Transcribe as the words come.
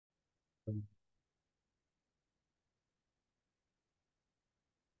Yeah.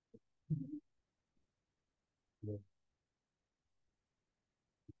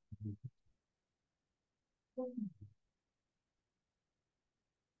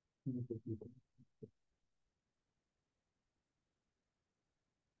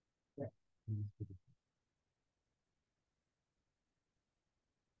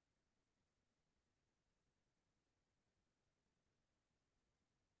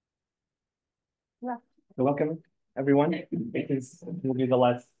 So welcome, everyone. Will be the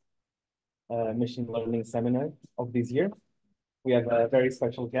last machine learning seminar of this year. We have a very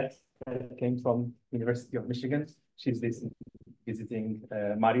special guest that came from University of Michigan. She's visiting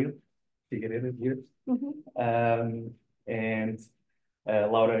Mario Figueiredo here. And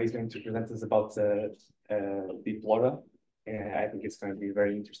Laura is going to present us about Deep LoRA. And I think it's going to be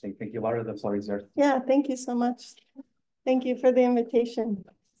very interesting. Thank you, Laura. The floor is yours. Yeah, thank you so much. Thank you for the invitation.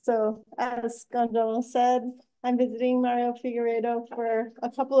 So as Gonzalo said, I'm visiting Mario Figueiredo for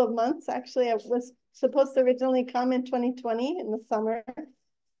a couple of months. Actually, I was supposed to originally come in 2020 in the summer,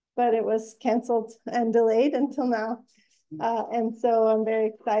 but it was canceled and delayed until now. And so I'm very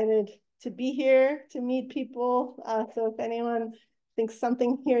excited to be here, to meet people. So if anyone thinks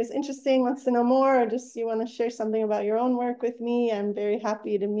something here is interesting, wants to know more, or just you want to share something about your own work with me, I'm very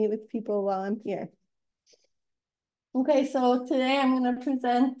happy to meet with people while I'm here. Okay, so today I'm going to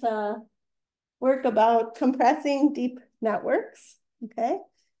present work about compressing deep networks, okay?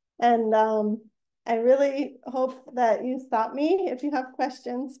 And I really hope that you stop me if you have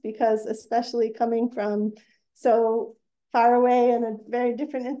questions, because especially coming from so far away in a very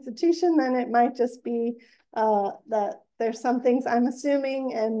different institution, then it might just be that there's some things I'm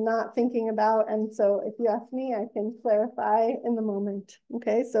assuming and not thinking about. And so if you ask me, I can clarify in the moment,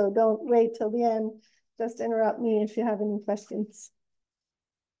 okay? So don't wait till the end. Just interrupt me if you have any questions.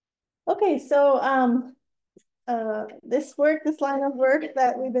 Okay, so this line of work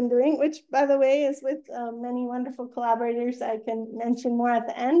that we've been doing, which by the way is with many wonderful collaborators I can mention more at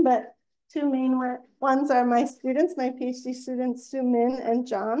the end, but two main ones are my students, my PhD students, Sue Min and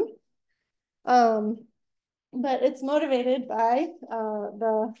John. But it's motivated by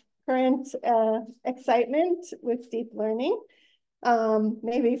the current excitement with deep learning.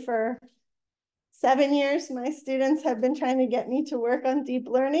 Maybe for 7 years, my students have been trying to get me to work on deep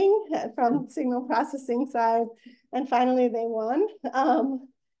learning from signal processing side, and finally they won.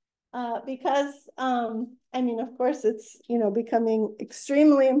 Because, I mean, of course, it's, becoming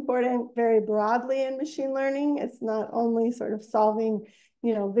extremely important very broadly in machine learning. It's not only sort of solving,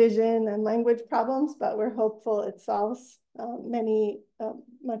 vision and language problems, but we're hopeful it solves many,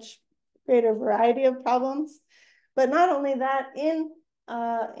 much greater variety of problems. But not only that, in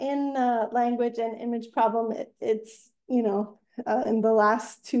language and image problem, it's, in the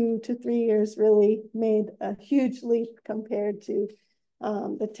last 2 to 3 years really made a huge leap compared to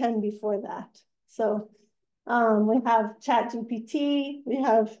the 10 before that. So we have ChatGPT, we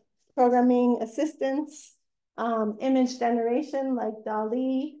have programming assistants, image generation like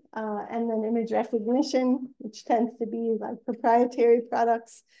DALL-E, and then image recognition, which tends to be like proprietary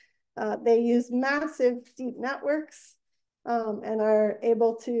products. They use massive deep networks and are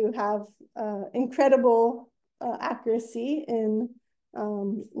able to have incredible accuracy in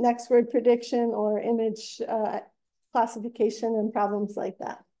next word prediction or image classification and problems like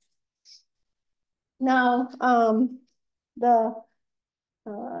that. Now, the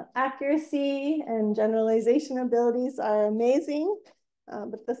accuracy and generalization abilities are amazing,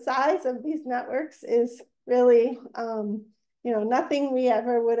 but the size of these networks is really, nothing we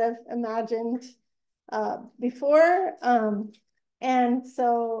ever would have imagined before. And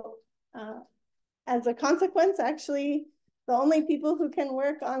so as a consequence, actually, the only people who can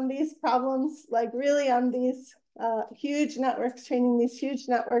work on these problems, like really on these huge networks, training these huge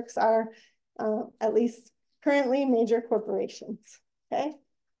networks are at least currently major corporations, okay?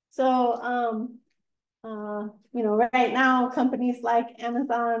 So, right now, companies like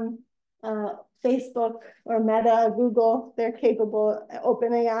Amazon, Facebook, or Meta, Google, they're capable,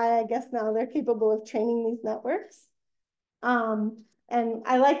 OpenAI, I guess now, they're capable of training these networks. And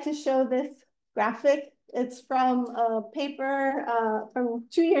I like to show this graphic. It's from a paper from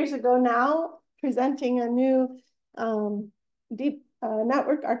 2 years ago now, presenting a new deep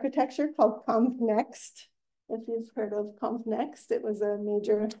network architecture called ConfNext. If you've heard of ConfNext, it was a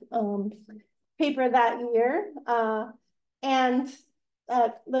major paper that year. And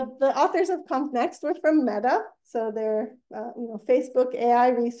the authors of ConfNext were from Meta, so they're Facebook AI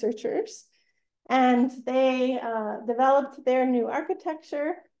researchers, and they developed their new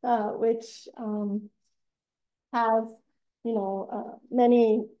architecture, which has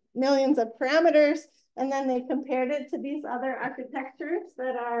many millions of parameters, and then they compared it to these other architectures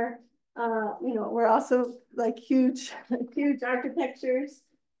that are, were also like huge, huge architectures.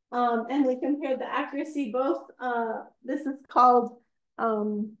 And we compared the accuracy both, this is called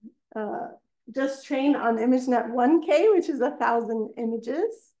just trained on ImageNet 1K, which is 1,000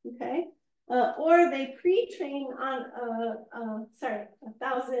 images, okay? Or they pre-train on,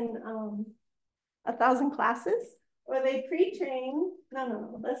 1,000 classes, or they pre-train,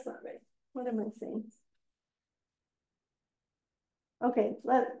 no, that's not right. What am I saying? Okay,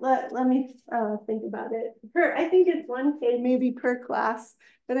 let me think about it. I think it's 1K maybe per class,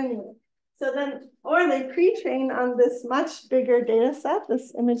 but anyway. So then, or they pre-train on this much bigger data set,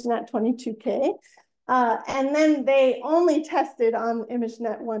 this ImageNet 22K, and then they only tested on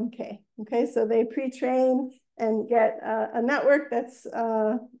ImageNet 1K. Okay, so they pre-train and get a network that's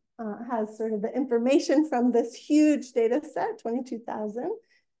has sort of the information from this huge data set, 22,000.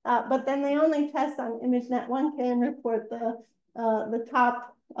 But then they only test on ImageNet 1K and report the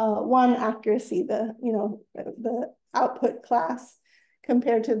top one accuracy, the output class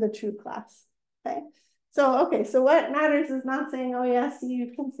compared to the true class. Okay. So what matters is not saying, oh yes,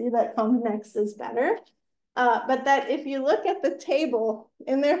 you can see that ConvNext is better, but that if you look at the table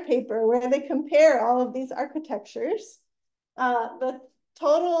in their paper where they compare all of these architectures, the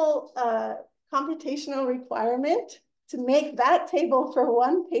total computational requirement to make that table for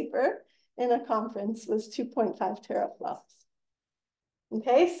one paper in a conference was 2.5 teraflops.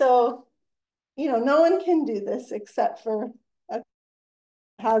 Okay, so, no one can do this except for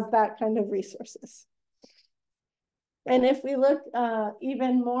has that kind of resources. And if we look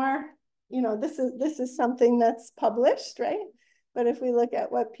even more, this is something that's published, right? But if we look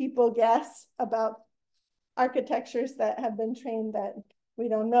at what people guess about architectures that have been trained that we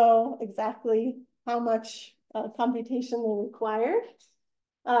don't know exactly how much computation they required,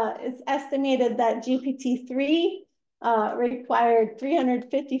 it's estimated that GPT-3 required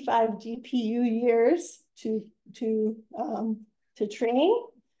 355 GPU years to train,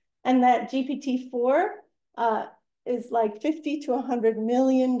 and that GPT-4 is like $50 to $100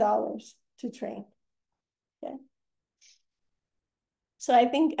 million to train. Okay. So I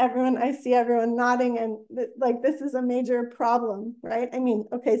think I see everyone nodding, and like this is a major problem, right? I mean,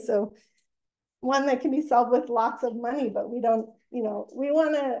 okay, so one that can be solved with lots of money, but we don't, we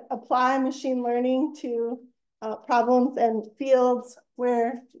want to apply machine learning to problems and fields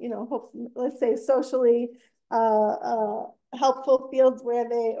where, let's say socially helpful fields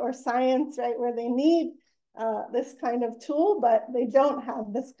or science, right, where they need this kind of tool, but they don't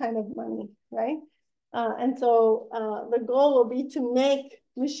have this kind of money, right? And so the goal will be to make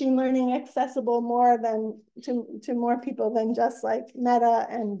machine learning accessible to more people than just like Meta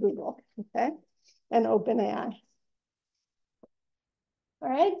and Google, okay, and OpenAI. All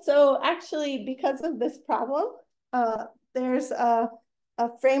right, so actually, because of this problem, there's a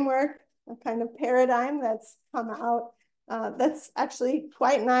framework, a kind of paradigm that's come out that's actually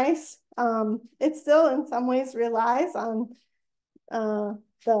quite nice. It still, in some ways, relies on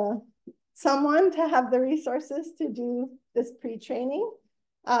someone to have the resources to do this pre-training.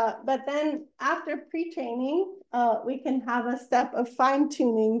 But then after pre-training, we can have a step of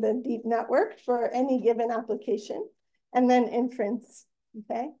fine-tuning the deep network for any given application, and then inference,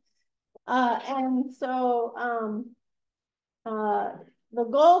 okay? And so the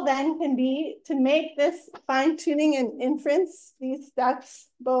goal then can be to make this fine-tuning and inference, these steps,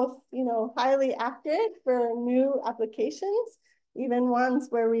 both, highly accurate for new applications, even ones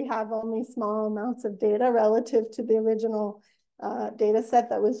where we have only small amounts of data relative to the original data set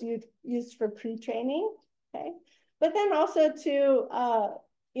that was used for pre-training, okay? But then also to,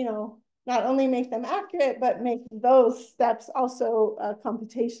 not only make them accurate, but make those steps also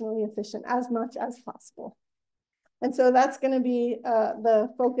computationally efficient as much as possible. And so that's going to be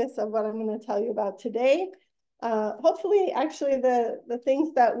the focus of what I'm going to tell you about today. Hopefully, actually, the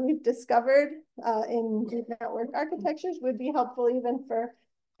things that we've discovered in deep network architectures would be helpful even for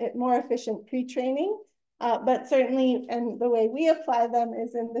more efficient pre-training. But certainly, and the way we apply them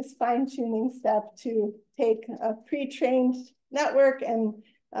is in this fine-tuning step to take a pre-trained network and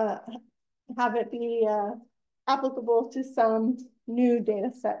have it be applicable to some new data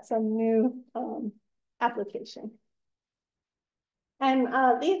set, some new application. And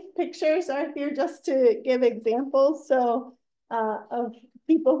these pictures are here just to give examples of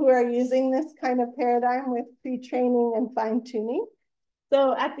people who are using this kind of paradigm with pre-training and fine-tuning.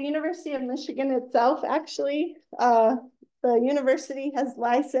 So at the University of Michigan itself, actually, the university has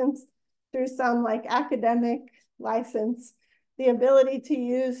licensed through some like academic license the ability to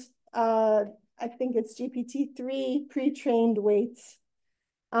use, I think it's GPT-3 pre-trained weights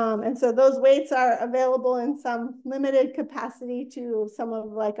And so those weights are available in some limited capacity to some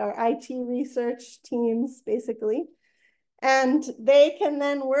of like our IT research teams, basically. And they can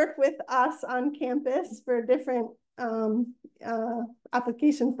then work with us on campus for different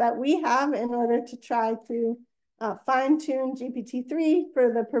applications that we have in order to try to fine-tune GPT-3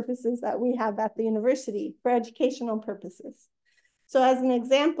 for the purposes that we have at the university for educational purposes. So as an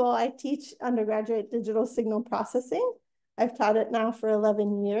example, I teach undergraduate digital signal processing. I've taught it now for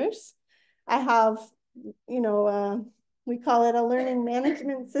 11 years. I have, we call it a learning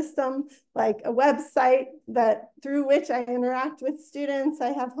management system, like a website that through which I interact with students.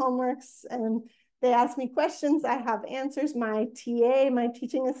 I have homeworks and they ask me questions. I have answers. My TA, my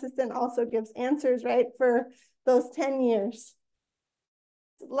teaching assistant, also gives answers, right, for those 10 years.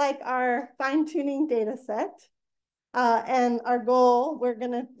 Like our fine-tuning data set. And our goal,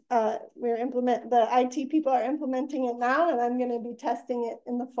 the IT people are implementing it now, and I'm going to be testing it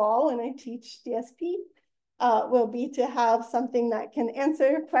in the fall when I teach DSP, will be to have something that can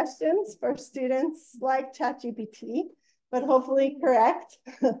answer questions for students like ChatGPT, but hopefully correct.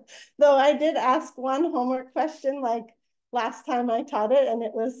 Though I did ask one homework question like last time I taught it, and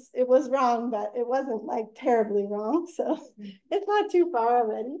it was wrong, but it wasn't like terribly wrong. So it's not too far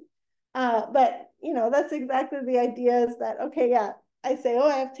already. But that's exactly the idea is that, okay, yeah, I say, oh,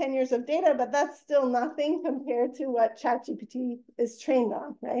 I have 10 years of data, but that's still nothing compared to what ChatGPT is trained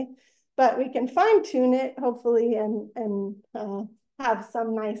on, right? But we can fine tune it, hopefully, and have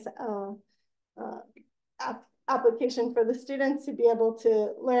some nice application for the students to be able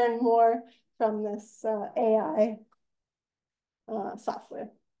to learn more from this AI software.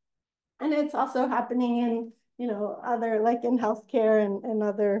 And it's also happening in, other, like in healthcare and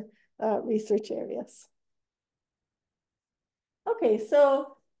other research areas. Okay,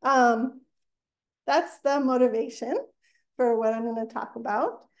 so that's the motivation for what I'm going to talk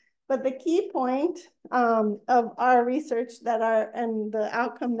about. But the key point of our research and the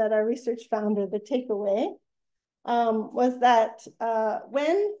outcome that our research found, or the takeaway, was that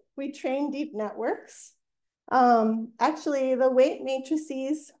when we train deep networks, actually the weight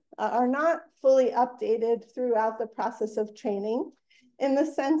matrices are not fully updated throughout the process of training, in the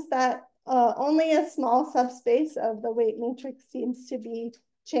sense that only a small subspace of the weight matrix seems to be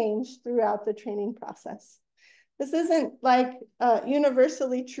changed throughout the training process. This isn't like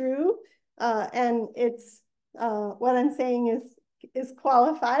universally true, and it's what I'm saying is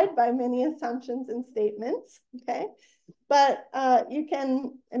qualified by many assumptions and statements, okay? But you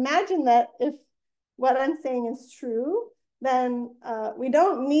can imagine that if what I'm saying is true, then we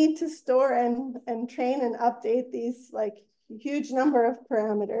don't need to store and train and update these like huge number of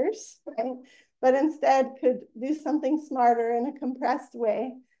parameters, right? But instead could do something smarter in a compressed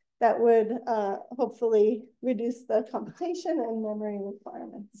way that would hopefully reduce the computation and memory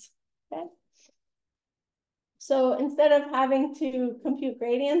requirements, okay? So instead of having to compute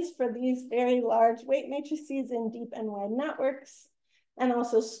gradients for these very large weight matrices in deep and wide networks, and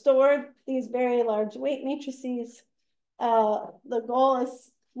also store these very large weight matrices, the goal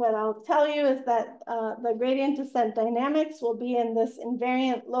is, what I'll tell you is that the gradient descent dynamics will be in this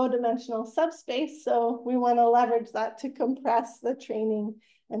invariant low dimensional subspace. So we want to leverage that to compress the training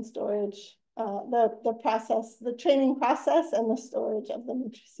and storage, the training process and the storage of the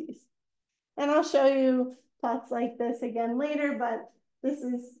matrices. And I'll show you plots like this again later, but this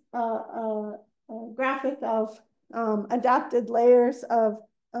is a graphic of adapted layers of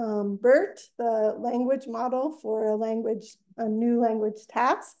BERT, the language model for a new language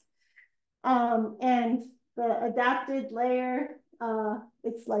task. And the adapted layer,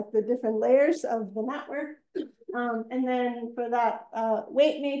 it's like the different layers of the network. And then for that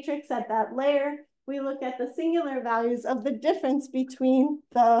weight matrix at that layer, we look at the singular values of the difference between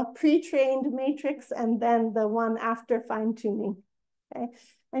the pre-trained matrix and then the one after fine-tuning, okay?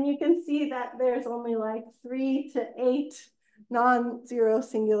 And you can see that there's only like 3 to 8 non-zero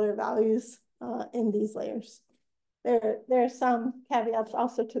singular values in these layers. There are some caveats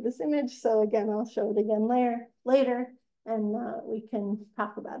also to this image. So again, I'll show it again later, and we can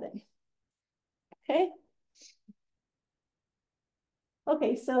talk about it. Okay.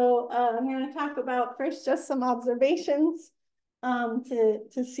 Okay, so I'm going to talk about first just some observations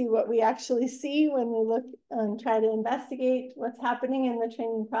to see what we actually see when we look and try to investigate what's happening in the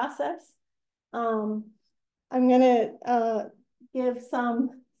training process. I'm going to give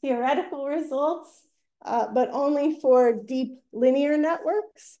some theoretical results, but only for deep linear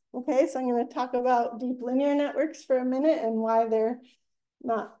networks. Okay, so I'm going to talk about deep linear networks for a minute and why they're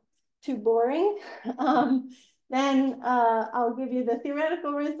not too boring. Then I'll give you the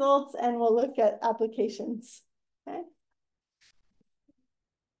theoretical results and we'll look at applications. Okay.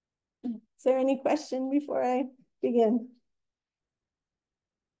 Is there any question before I begin?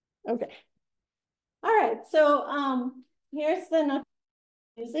 Okay. All right, so here's the notation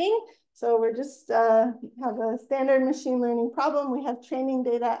using. So we're just have a standard machine learning problem. We have training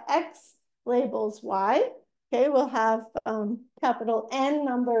data X labels Y. Okay, we'll have capital N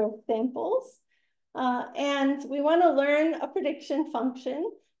number of samples. And we want to learn a prediction function,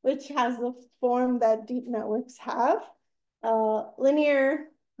 which has the form that deep networks have. Linear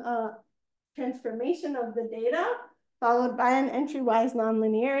transformation of the data, followed by an entry-wise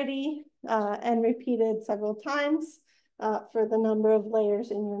nonlinearity, and repeated several times for the number of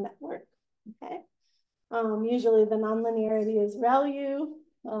layers in your network. Okay. Usually the nonlinearity is ReLU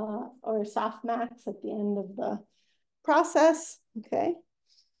or softmax at the end of the process. Okay.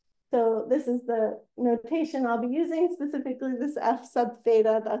 So this is the notation I'll be using, specifically this F sub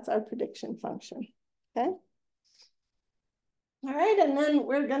theta, that's our prediction function. Okay. All right, and then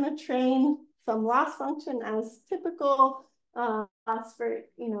we're going to train some loss function as typical. Loss for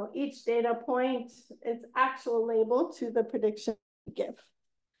each data point, its actual label to the prediction we give.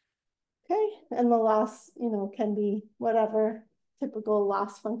 Okay, and the loss can be whatever typical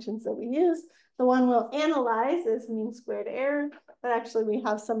loss functions that we use. The one we'll analyze is mean squared error, but actually we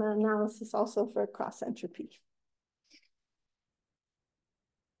have some analysis also for cross entropy.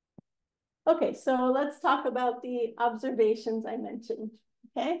 Okay, so let's talk about the observations I mentioned.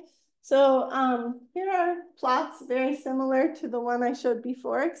 Okay, so here are plots very similar to the one I showed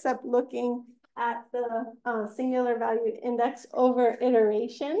before, except looking at the singular value index over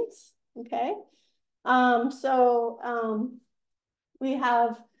iterations. Okay, we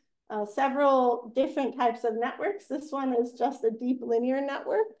have several different types of networks. This one is just a deep linear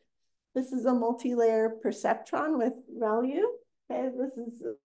network. This is a multi-layer perceptron with ReLU. Okay, this is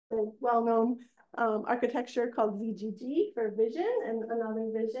a well-known architecture called VGG for vision, and another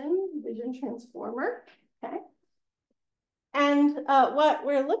vision transformer. Okay, and what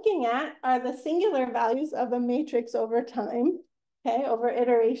we're looking at are the singular values of a matrix over time. Okay, over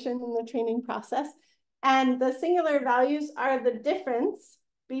iteration in the training process, and the singular values are the difference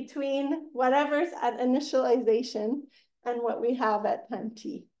between whatever's at initialization and what we have at time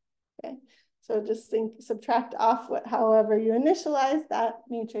t. Okay, so just subtract off however you initialize that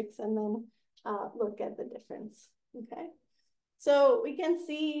matrix, and then look at the difference. Okay, so we can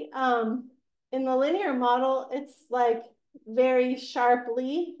see in the linear model, it's like very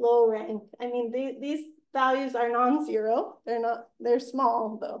sharply low rank. I mean, these values are non-zero. They're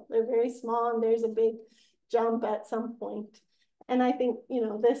small though. They're very small, and there's a big jump at some point. And I think,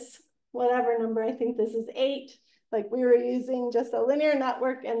 this, whatever number, I think this is 8. Like we were using just a linear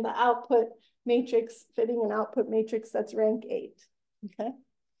network and the output matrix, fitting an output matrix that's rank 8. Okay.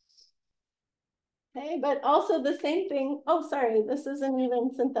 Okay, but also the same thing. Oh, sorry, this isn't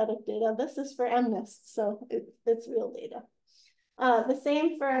even synthetic data. This is for MNIST, so it's real data. The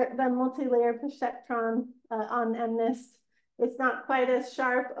same for the multi-layer perceptron on MNIST. It's not quite as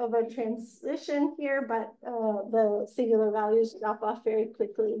sharp of a transition here, but the singular values drop off very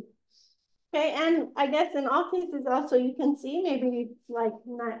quickly. Okay, and I guess in all cases also you can see maybe like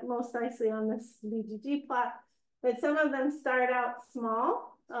most nicely on this VGG plot, that some of them start out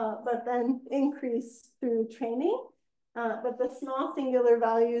small, but then increase through training, but the small singular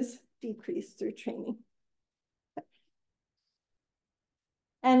values decrease through training.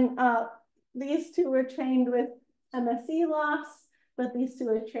 And these two were trained with MSE loss, but these two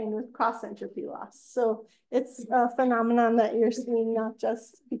are trained with cross entropy loss. So it's a phenomenon that you're seeing not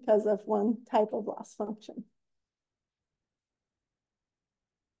just because of one type of loss function.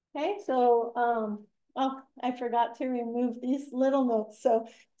 Okay, so, oh, I forgot to remove these little notes. So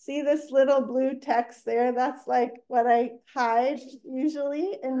see this little blue text there? That's like what I hide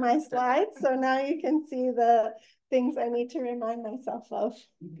usually in my slides. So now you can see the things I need to remind myself of.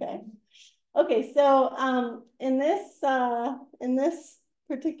 Okay. Okay, so in this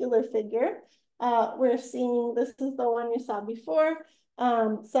particular figure, we're seeing, this is the one you saw before,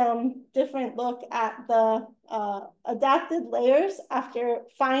 some different look at the adapted layers after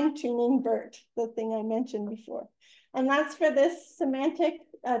fine-tuning BERT, the thing I mentioned before. And that's for this semantic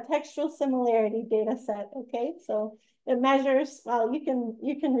textual similarity data set, okay? So it measures, well, you can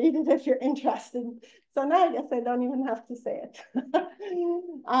read it if you're interested. So now I guess I don't even have to say it.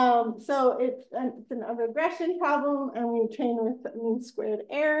 So it's a regression problem, and we train with mean squared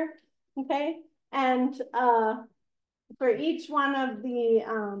error, okay? And for each one of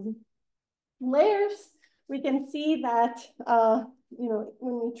the layers, we can see that, when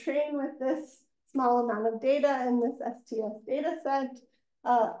we train with this small amount of data in this STS data set,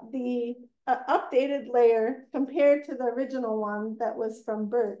 the updated layer compared to the original one that was from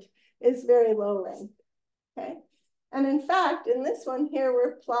BERT is very low rank, okay? And in fact, in this one here,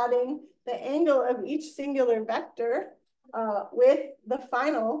 we're plotting the angle of each singular vector with the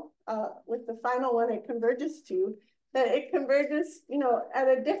final one it converges to, that it converges, you know, at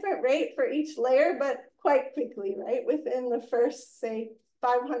a different rate for each layer, but quite quickly, right? Within the first, say,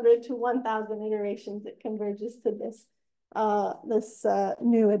 500 to 1,000 iterations, it converges to this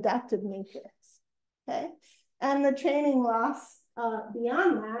new adapted matrix, okay? And the training loss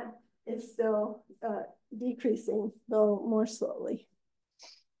beyond that is still decreasing, though more slowly.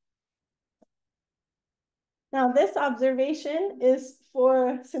 Now, this observation is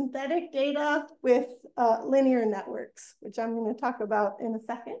for synthetic data with linear networks, which I'm going to talk about in a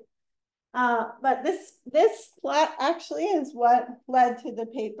second. But this plot actually is what led to the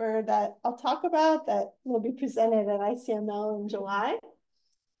paper that I'll talk about that will be presented at ICML in July.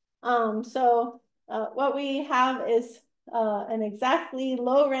 What we have is an exactly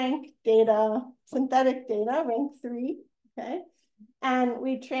low rank data, synthetic data, rank 3, okay? And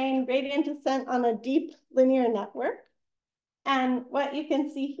we train gradient descent on a deep linear network. And what you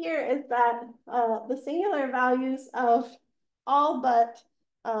can see here is that the singular values of all but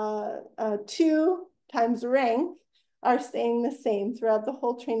 2 times rank are staying the same throughout the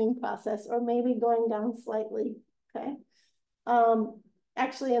whole training process, or maybe going down slightly, okay?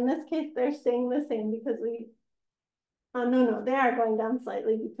 Actually, in this case, they're staying the same because no, they are going down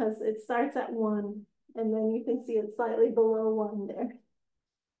slightly because it starts at 1, and then you can see it's slightly below 1 there.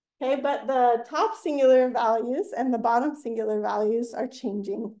 Okay, but the top singular values and the bottom singular values are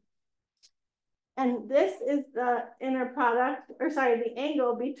changing. And this is the inner product, or sorry, the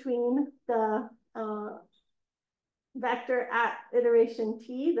angle between the vector at iteration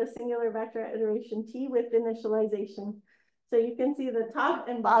t, the singular vector at iteration t with initialization. So you can see the top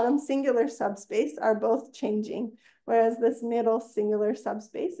and bottom singular subspace are both changing, whereas this middle singular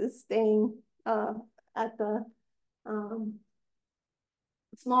subspace is staying at the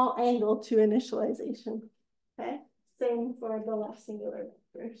small angle to initialization, okay? Same for the left singular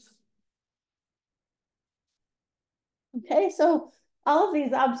vectors. Okay, so all of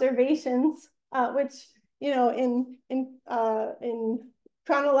these observations, which, you know, in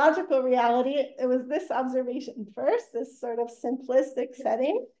chronological reality, it was this observation first, this sort of simplistic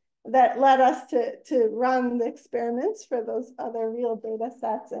setting that led us to run the experiments for those other real data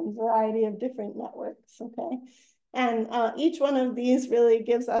sets and variety of different networks, okay? And each one of these really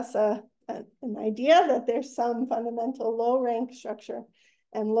gives us an idea that there's some fundamental low rank structure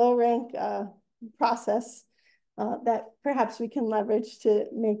and low rank process that perhaps we can leverage to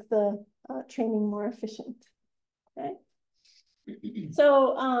make the training more efficient, okay?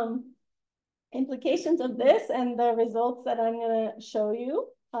 So implications of this and the results that I'm going to show you,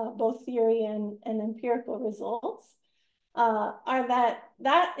 both theory and empirical results, are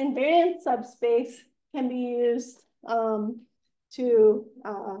that invariant subspace can be used to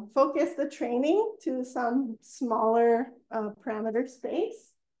focus the training to some smaller parameter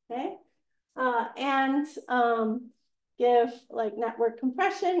space, okay? And give like network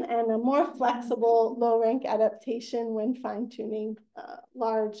compression and a more flexible low rank adaptation when fine-tuning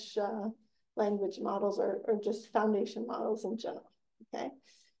large language models or just foundation models in general, okay?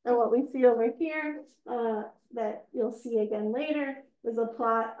 And what we see over here that you'll see again later is a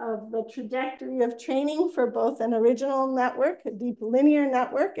plot of the trajectory of training for both an original network, a deep linear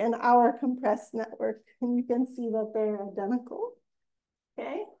network, and our compressed network. And you can see that they're identical,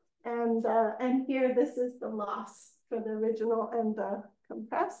 okay? And here, this is the loss for the original and the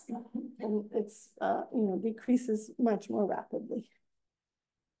compressed, and it's, you know, decreases much more rapidly.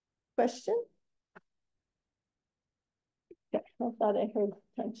 Question? Okay, I thought I heard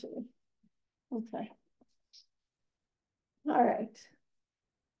potentially. Okay. All right.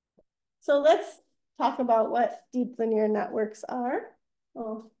 So let's talk about what deep linear networks are.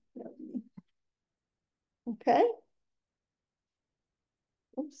 Oh, okay.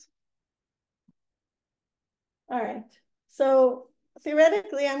 Oops. All right. So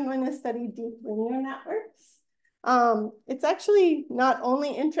theoretically, I'm going to study deep linear networks. It's actually not only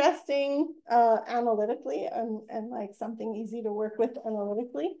interesting analytically and like something easy to work with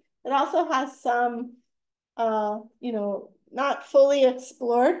analytically, it also has some, you know, not fully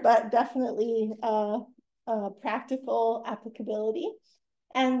explored, but definitely practical applicability.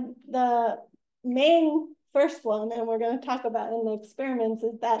 And the main first one, and we're going to talk about in the experiments,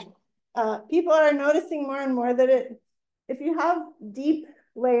 is that people are noticing more and more that if you have deep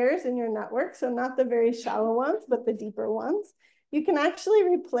layers in your network, so not the very shallow ones, but the deeper ones, you can actually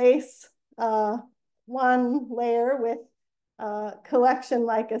replace one layer with collection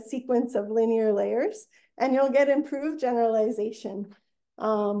like a sequence of linear layers, and you'll get improved generalization.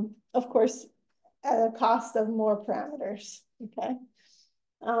 Of course, at a cost of more parameters, okay?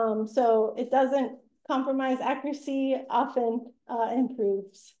 So it doesn't compromise accuracy, often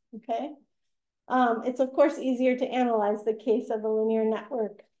improves, okay? It's of course easier to analyze the case of a linear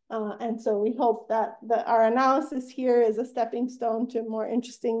network. And so we hope that our analysis here is a stepping stone to a more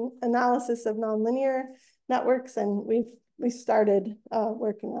interesting analysis of nonlinear networks. And we started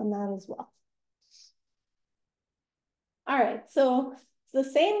working on that as well. All right, so it's the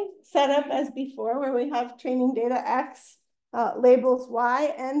same setup as before where we have training data X, labels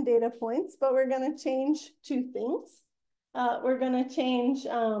Y and data points, but we're gonna change two things. We're gonna change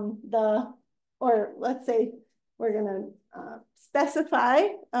let's say we're gonna specify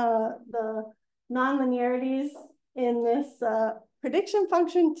the nonlinearities in this prediction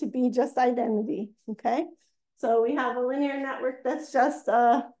function to be just identity, okay? So we have a linear network that's just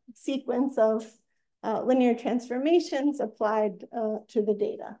a sequence of linear transformations applied to the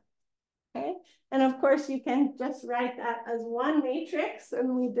data, okay? And of course, you can just write that as one matrix,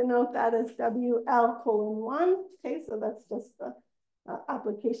 and we denote that as WL:1, okay? So that's just the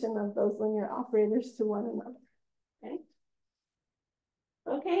application of those linear operators to one another, okay?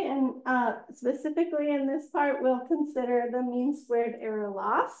 Okay, and specifically in this part, we'll consider the mean squared error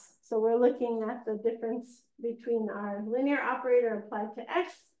loss. So we're looking at the difference between our linear operator applied to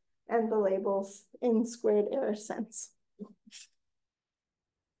X and the labels in squared error sense.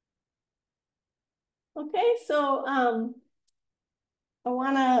 Okay, so I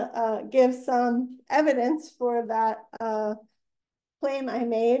want to give some evidence for that claim I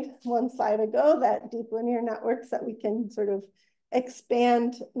made one slide ago, that deep linear networks, that we can sort of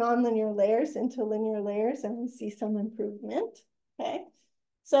expand nonlinear layers into linear layers, and we see some improvement, okay?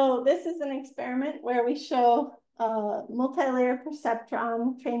 So this is an experiment where we show a multi-layer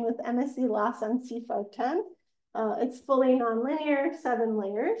perceptron trained with MSE loss on C510. It's fully nonlinear, 7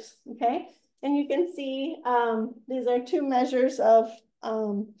 layers, okay? And you can see these are two measures of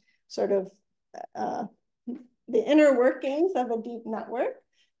sort of the inner workings of a deep network.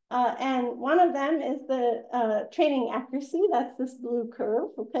 And one of them is the training accuracy. That's this blue curve,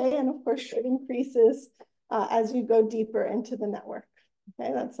 okay? And of course, it increases as you go deeper into the network,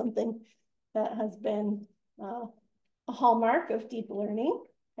 okay? That's something that has been a hallmark of deep learning,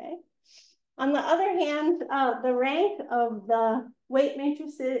 okay? On the other hand, the rank of the weight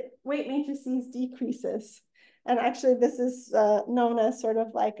matrices decreases. And actually, this is known as sort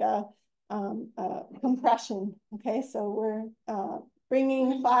of like a compression, okay? So we're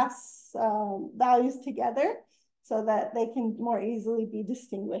bringing class values together so that they can more easily be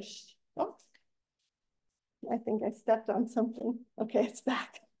distinguished. Oh, I think I stepped on something. Okay, it's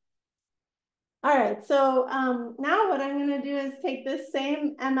back. All right, so now what I'm gonna do is take this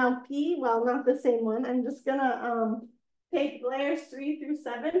same MLP, well, not the same one. I'm just gonna take layers 3 through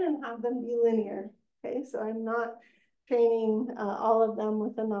 7 and have them be linear. Okay, so I'm not training all of them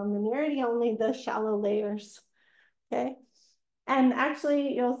with a nonlinearity, only the shallow layers, okay? And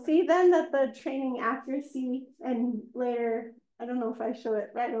actually, you'll see then that the training accuracy and later, I don't know if I show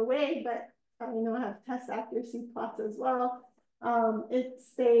it right away, but I I have test accuracy plots as well. It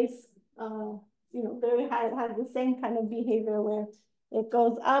stays, very high. It has the same kind of behavior where it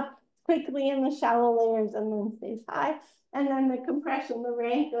goes up quickly in the shallow layers and then stays high. And then the compression, the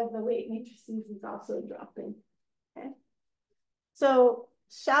rank of the weight matrices is also dropping, okay? So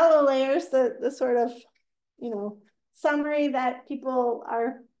shallow layers, the sort of, summary that people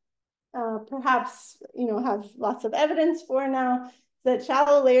are perhaps, have lots of evidence for now, that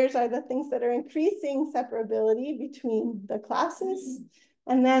shallow layers are the things that are increasing separability between the classes.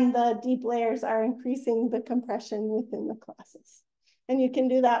 And then the deep layers are increasing the compression within the classes. And you can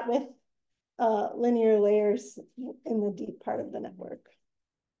do that with linear layers in the deep part of the network.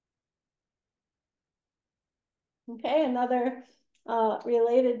 Okay, another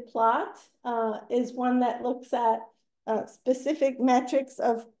related plot is one that looks at specific metrics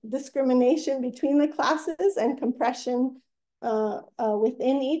of discrimination between the classes and compression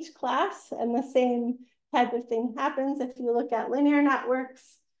within each class. And the same type of thing happens if you look at linear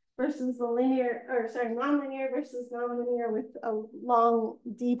networks versus the nonlinear versus nonlinear with a long,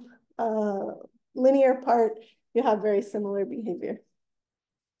 deep linear part, you have very similar behavior.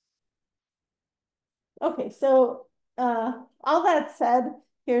 Okay, so all that said,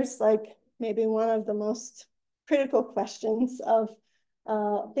 here's like maybe one of the most critical questions of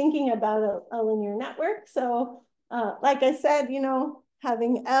thinking about a linear network. So like I said,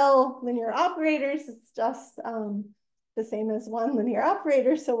 having L linear operators, it's just the same as one linear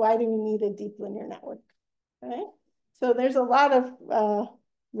operator. So why do we need a deep linear network, right? So there's a lot of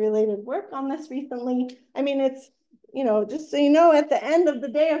related work on this recently. I mean, it's, you know, just so you know, at the end of the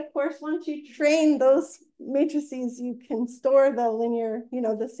day, of course, once you train those matrices, you can store the linear, you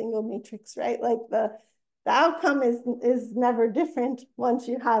know, the single matrix, right? Like the outcome is never different once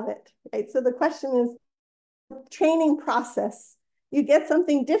you have it, right? So the question is training process. You get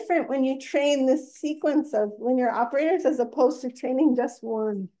something different when you train this sequence of linear operators as opposed to training just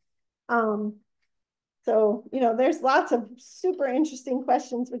one. So, you know, there's lots of super interesting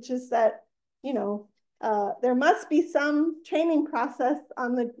questions, which is that, you know, there must be some training process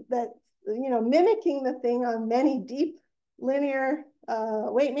on you know, mimicking the thing on many deep linear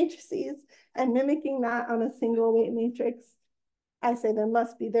weight matrices and mimicking that on a single weight matrix. I say there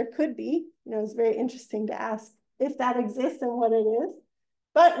must be, there could be, you know, it's very interesting to ask if that exists and what it is.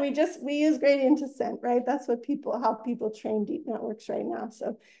 But we use gradient descent, right? That's what how people train deep networks right now.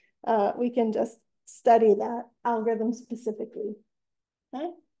 So we can just study that algorithm specifically, okay?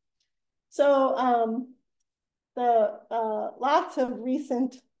 So the lots of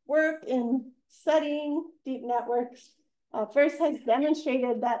recent work in studying deep networks first has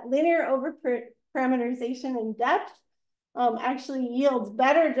demonstrated that linear overparameterization in depth actually yields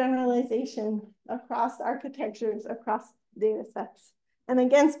better generalization across architectures, across data sets. And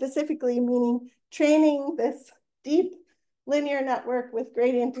again, specifically meaning training this deep linear network with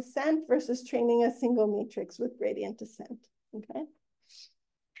gradient descent versus training a single matrix with gradient descent, okay?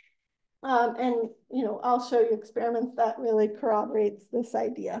 And, you know, I'll show you experiments that really corroborates this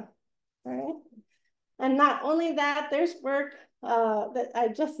idea, all right? And not only that, there's work that I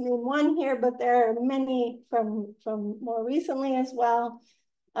just named one here, but there are many from more recently as well,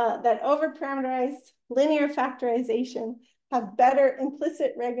 that overparameterized linear factorization have better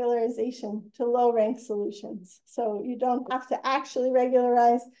implicit regularization to low rank solutions. So you don't have to actually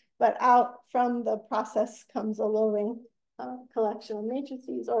regularize, but out from the process comes a low rank collection of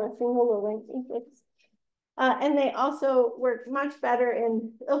matrices or a single low rank matrix. And they also work much better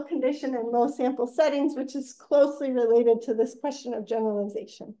in ill condition and low sample settings, which is closely related to this question of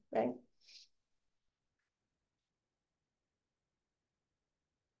generalization, right?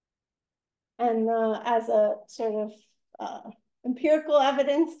 And as a sort of empirical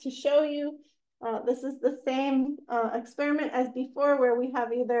evidence to show you, this is the same experiment as before, where we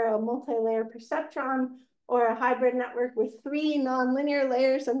have either a multi-layer perceptron or a hybrid network with 3 nonlinear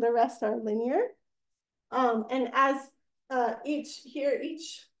layers and the rest are linear. And as each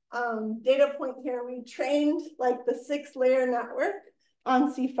data point here, we trained like the 6-layer network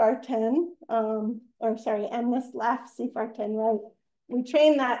on CFAR10, or sorry, MNIST left, CFAR10 right. We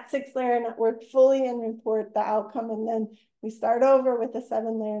train that 6-layer network fully and report the outcome, and then we start over with a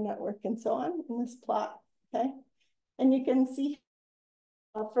 7-layer network and so on in this plot, okay? And you can see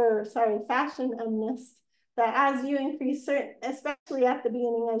fashion MNIST, that as you increase certain, especially at the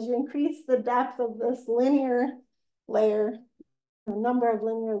beginning, as you increase the depth of this linear layer, the number of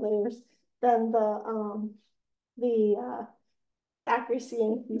linear layers, then the accuracy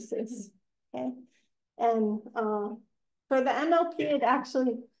increases, okay? And for the MLP, it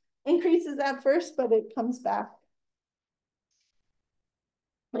actually increases at first, but it comes back.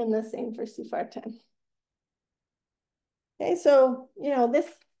 And the same for CFAR10. Okay, so, you know, this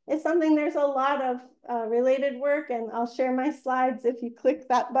is something, there's a lot of related work, and I'll share my slides. If you click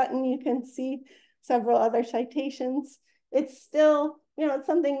that button, you can see several other citations. It's still, you know, it's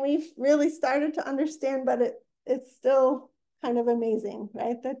something we've really started to understand, but it's still kind of amazing,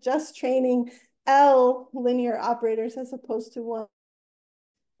 right? That just training L linear operators as opposed to one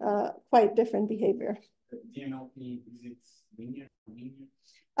quite different behavior. DMLP, is it linear?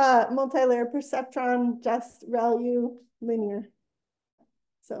 Multi-layer perceptron, just ReLU linear.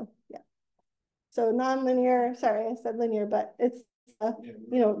 So yeah. So non-linear, sorry, I said linear, but it's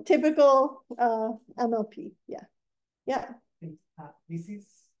you know, typical MLP. Yeah. Yeah. This is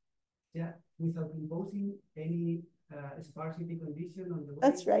without imposing any sparsity condition on the way.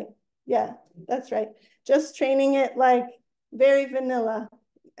 That's right. Yeah, that's right. Just training it like very vanilla.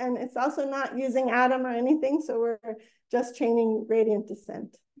 And it's also not using atom or anything, so we're just training gradient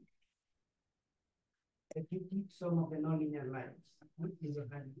descent. If you keep some of the nonlinear lines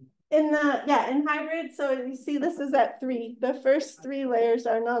in hybrid, so you see this is at 3. The first 3 layers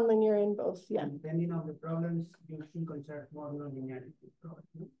are nonlinear in both. Yeah. Depending on the problems, you should conserve more nonlinearity.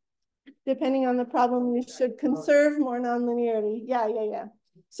 Depending on the problem, you should conserve more nonlinearity. Yeah.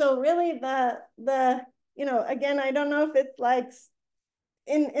 So really the you know, again, I don't know if it's like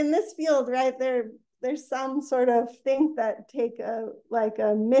in this field, right? There's some sort of things that take a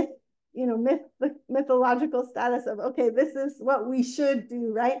myth the mythological status of, okay, this is what we should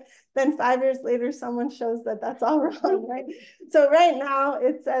do, right? Then 5 years later, someone shows that that's all wrong, right? So right now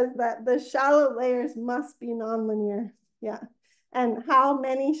it says that the shallow layers must be nonlinear. Yeah. And how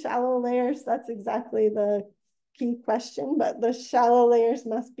many shallow layers? That's exactly the key question, but the shallow layers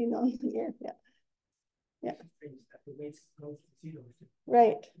must be nonlinear. Yeah. Yeah.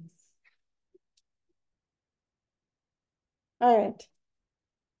 Right. All right.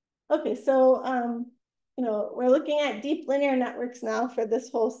 Okay, so we're looking at deep linear networks now for this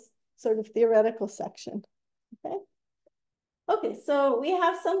whole sort of theoretical section. Okay. Okay, so we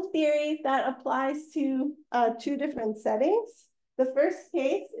have some theory that applies to 2 different settings. The first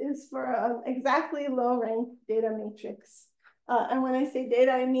case is for an exactly low rank data matrix. And when I say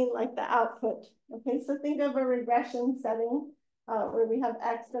data, I mean like the output. Okay, so think of a regression setting where we have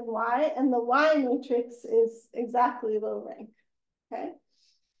X and Y, and the Y matrix is exactly low rank. Okay.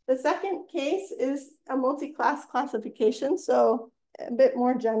 The second case is a multi-class classification, so a bit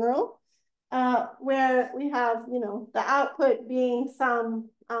more general, where we have, the output being some,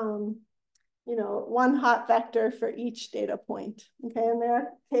 one hot vector for each data point. Okay, and there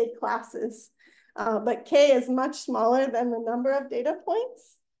are K classes, but K is much smaller than the number of data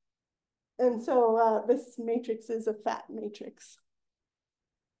points. And so this matrix is a fat matrix.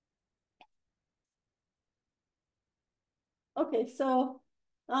 Okay, so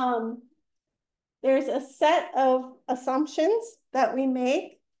there's a set of assumptions that we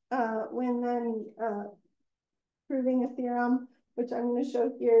make when then proving a theorem, which I'm going to show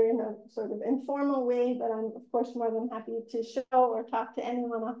here in a sort of informal way, but I'm of course more than happy to show or talk to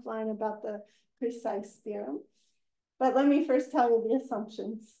anyone offline about the precise theorem. But let me first tell you the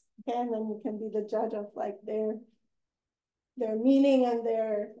assumptions, okay? And then you can be the judge of like their meaning and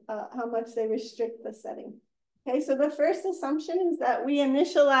their how much they restrict the setting. Okay, so the first assumption is that we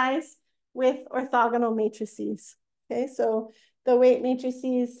initialize with orthogonal matrices. Okay, so the weight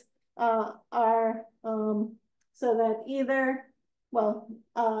matrices are so that either, well,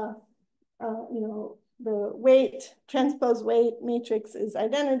 the weight, transpose weight matrix is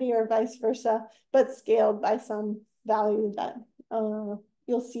identity or vice versa, but scaled by some value that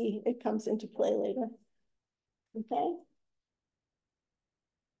you'll see it comes into play later. Okay.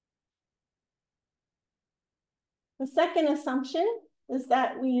 The second assumption is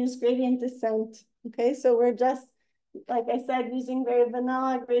that we use gradient descent. Okay, so we're just, like I said, using very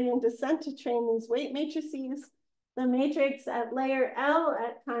vanilla gradient descent to train these weight matrices. The matrix at layer L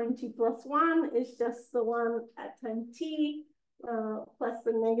at time t plus 1 is just the one at time t plus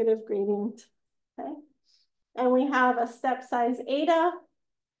the negative gradient. Okay, and we have a step size eta,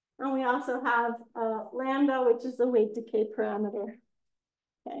 and we also have lambda, which is the weight decay parameter.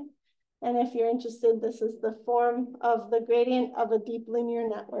 Okay. And if you're interested, this is the form of the gradient of a deep linear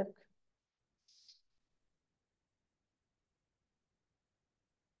network.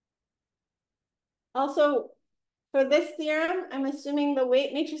 Also, for this theorem, I'm assuming the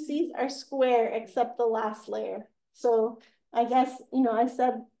weight matrices are square except the last layer. So I guess, I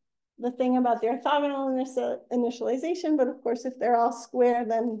said the thing about the orthogonal initialization, but of course, if they're all square,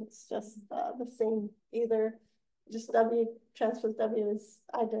 then it's just the same. Either just W transpose W is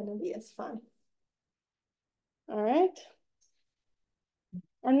identity is fine. All right.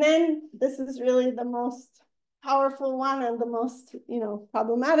 And then this is really the most powerful one and the most,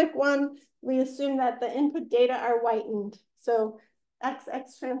 problematic one. We assume that the input data are whitened. So X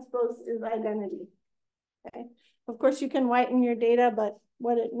transpose is identity. Okay. Of course, you can whiten your data, but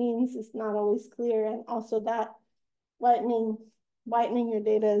what it means is not always clear. And also that whitening your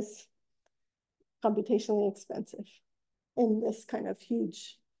data is computationally expensive in this kind of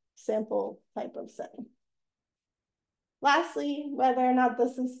huge sample type of setting. Lastly, whether or not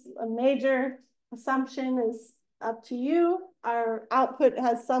this is a major assumption is up to you. Our output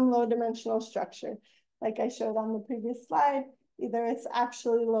has some low dimensional structure. Like I showed on the previous slide, either it's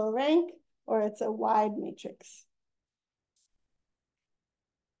actually low rank or it's a wide matrix.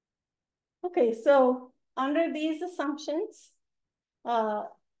 Okay, so under these assumptions,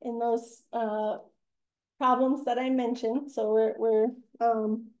 in those problems that I mentioned, so we're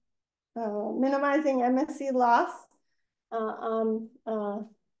minimizing MSE loss on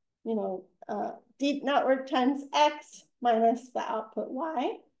deep network times X minus the output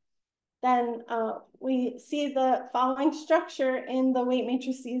Y, then we see the following structure in the weight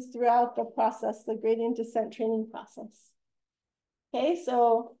matrices throughout the process, the gradient descent training process. Okay,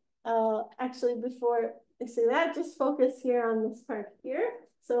 so actually before I say that, just focus here on this part here.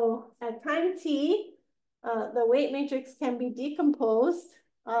 So at time t, the weight matrix can be decomposed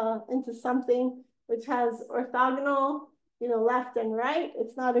into something which has orthogonal left and right.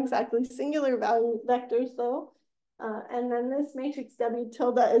 It's not exactly singular value vectors though. And then this matrix W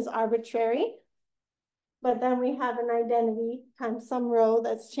tilde is arbitrary. But then we have an identity times some row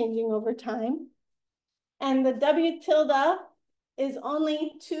that's changing over time. And the W tilde is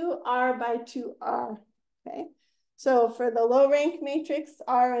only 2R by 2R, okay? So for the low rank matrix,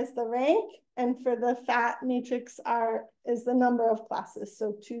 R is the rank, and for the fat matrix, R is the number of classes,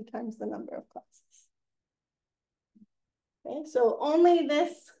 so 2 times the number of classes. Okay, so only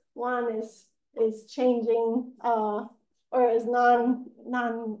this one is changing, or is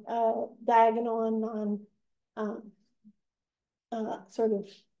non-diagonal and sort of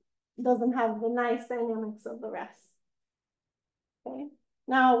doesn't have the nice dynamics of the rest. Okay,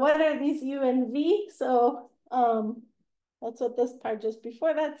 now what are these U and V? So that's what this part just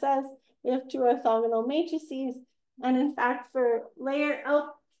before that says. We have 2 orthogonal matrices, and in fact, for layer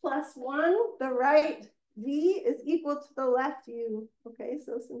L plus 1, the right V is equal to the left U. Okay,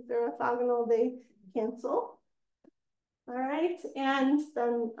 so since they're orthogonal, they cancel. All right, and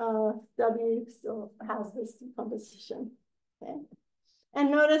then W still has this decomposition. Okay, and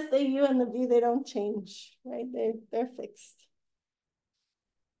notice the U and the V, they don't change, right? They're fixed.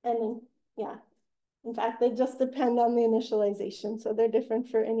 And yeah, in fact, they just depend on the initialization, so they're different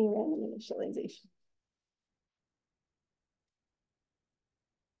for any random initialization.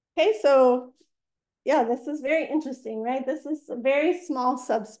 Okay, so yeah, this is very interesting, right? This is a very small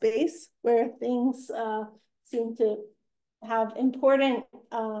subspace where things seem to have important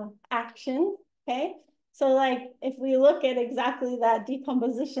action, okay? So like if we look at exactly that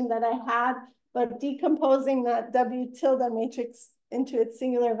decomposition that I had, but decomposing that W tilde matrix into its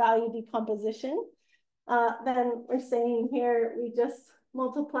singular value decomposition, then we're saying here, we just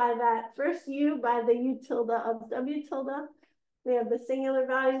multiply that first U by the U tilde of W tilde. We have the singular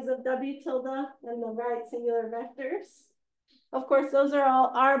values of W tilde and the right singular vectors. Of course, those are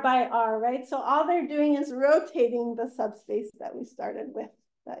all R by R, right? So all they're doing is rotating the subspace that we started with,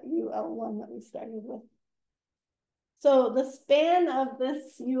 that UL1 that we started with. So the span of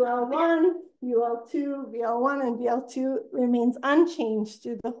this UL1, UL2, VL1, and VL2 remains unchanged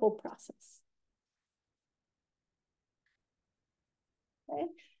through the whole process. Okay,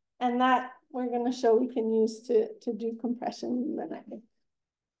 and that we're going to show we can use to do compression in the network.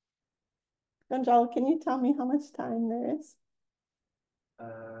 Gonzalo, can you tell me how much time there is?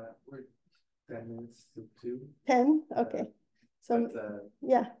 We're 10 minutes to 2. 10? Okay. So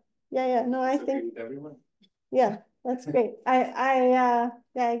yeah. No, I think with everyone. Yeah, that's great. I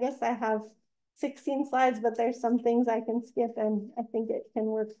guess I have 16 slides, but there's some things I can skip, and I think it can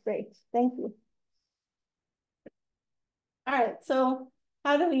work great. Thank you. All right, so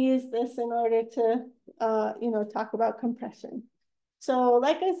how do we use this in order to talk about compression? So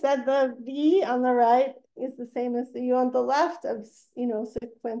like I said, the V on the right is the same as the U on the left of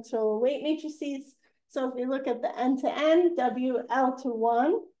sequential weight matrices. So if we look at the end-to-end, WL to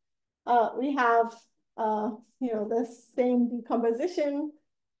 1, we have the same decomposition,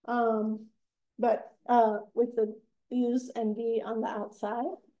 but with the U's and V on the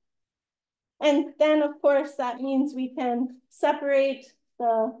outside. And then, of course, that means we can separate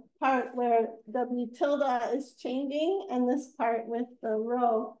the part where W tilde is changing and this part with the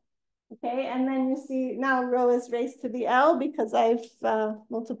rho. Okay, and then you see now rho is raised to the L because I've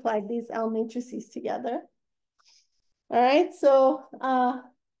multiplied these L matrices together. All right, so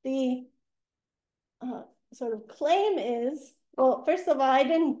the sort of claim is, well, first of all, I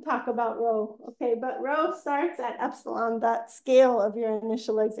didn't talk about rho, okay, but rho starts at epsilon, that scale of your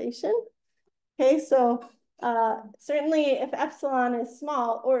initialization. Okay, so certainly if epsilon is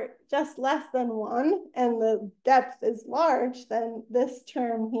small or just less than 1 and the depth is large, then this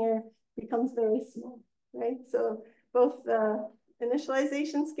term here becomes very small, right? So both the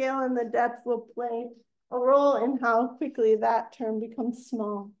initialization scale and the depth will play a role in how quickly that term becomes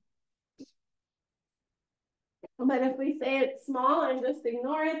small. But if we say it's small and just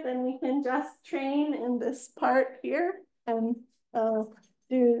ignore it, then we can just train in this part here and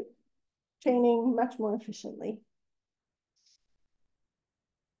do training much more efficiently.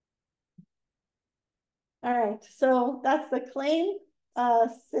 All right, so that's the claim.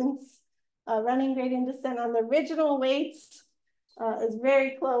 Since running gradient descent on the original weights is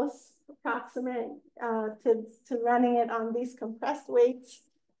very close, approximate to running it on these compressed weights,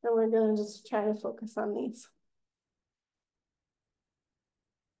 then we're going to just try to focus on these.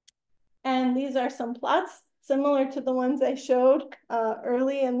 And these are some plots similar to the ones I showed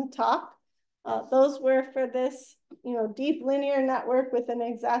early in the talk. Those were for this, deep linear network with an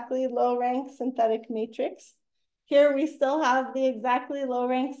exactly low rank synthetic matrix. Here we still have the exactly low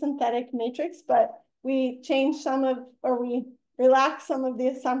rank synthetic matrix, but we change some of, or we relax some of the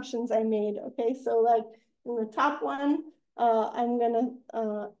assumptions I made, okay? So like in the top one, I'm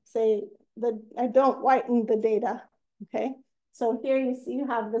gonna say that I don't whiten the data, okay? So here you see you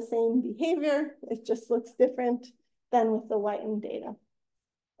have the same behavior, it just looks different than with the whitened data.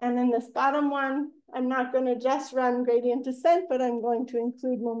 And then this bottom one, I'm not gonna just run gradient descent, but I'm going to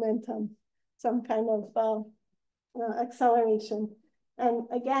include momentum, some kind of acceleration. And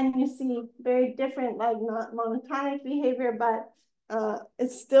again, you see very different, like not monotonic behavior, but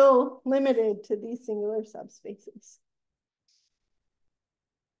it's still limited to these singular subspaces.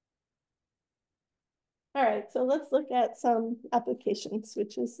 All right, so let's look at some applications,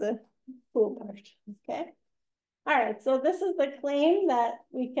 which is the cool part, okay? All right, so this is the claim that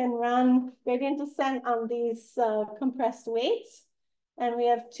we can run gradient descent on these compressed weights. And we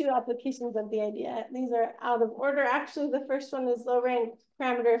have two applications of the idea. These are out of order. Actually, the first one is low-rank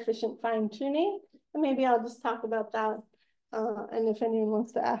parameter efficient fine tuning. And maybe I'll just talk about that. And if anyone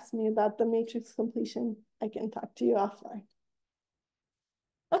wants to ask me about the matrix completion, I can talk to you offline.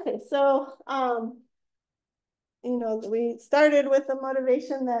 Okay, so you know, we started with the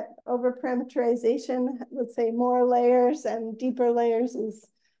motivation that overparameterization, let's say more layers and deeper layers is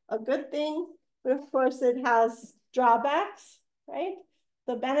a good thing. But of course, it has drawbacks, right?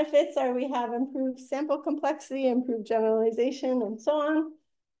 The benefits are we have improved sample complexity, improved generalization, and so on.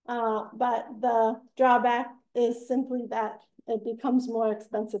 But the drawback is simply that it becomes more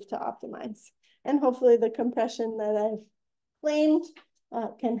expensive to optimize. And hopefully the compression that I've claimed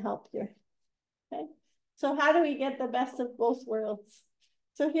can help here, okay? So how do we get the best of both worlds?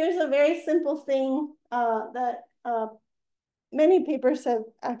 So here's a very simple thing that many papers have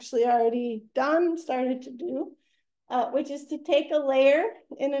actually already started to do, which is to take a layer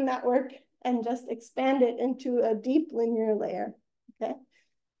in a network and just expand it into a deep linear layer, okay?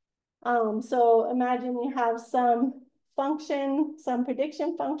 So imagine you have some function, some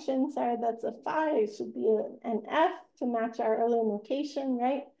prediction function, sorry, that's a phi, it should be an f to match our earlier notation,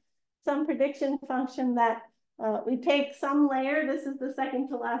 right? Some prediction function that we take some layer, this is the second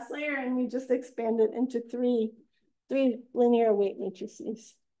to last layer, and we just expand it into three linear weight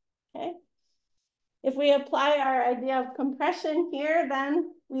matrices, okay? If we apply our idea of compression here,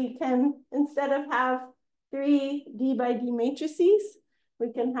 then we can, instead of have 3 D by D matrices,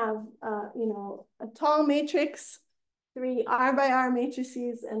 we can have, you know, a tall matrix, 3 R by R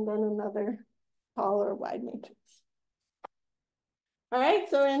matrices, and then another tall or wide matrix. All right,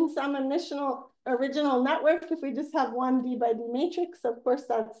 so in some original network, if we just have 1 D by D matrix, of course,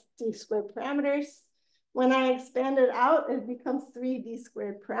 that's D squared parameters. When I expand it out, it becomes 3 D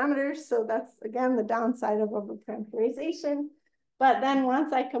squared parameters. So that's, again, the downside of overparameterization. But then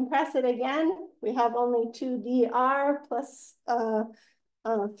once I compress it again, we have only 2DR plus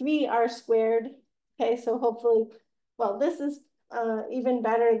 3R squared. Okay, so hopefully, well, this is even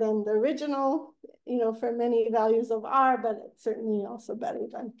better than the original, you know, for many values of R, but it's certainly also better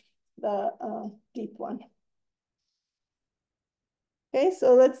than the deep one. Okay,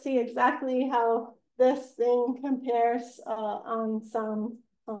 so let's see exactly how this thing compares on some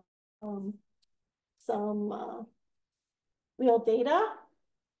real data.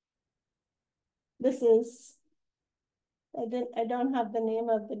 This is, I don't have the name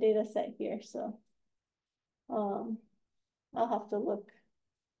of the data set here, so I'll have to look.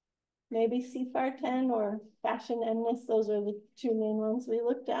 Maybe CFAR 10 or Fashion MNIST, those are the two main ones we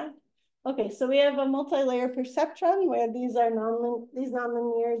looked at. Okay, so we have a multi-layer perceptron where these are these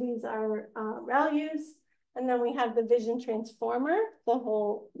nonlinearities are values, and then we have the vision transformer, the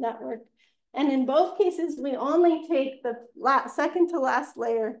whole network. And in both cases, we only take the second to last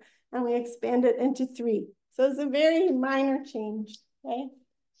layer and we expand it into 3. So it's a very minor change, okay?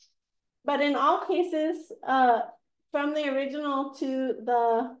 But in all cases, from the original to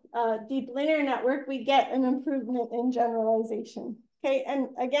the deep linear network, we get an improvement in generalization. Okay, and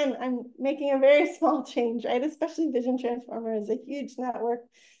again, I'm making a very small change, right? Especially vision transformer is a huge network.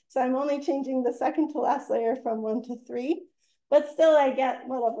 So I'm only changing the second to last layer from 1 to 3, but still I get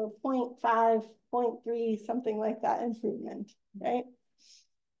whatever, 0.5, 0.3, something like that improvement, right?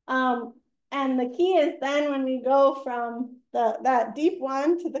 And the key is then when we go from that deep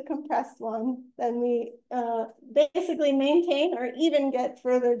one to the compressed one, then we basically maintain or even get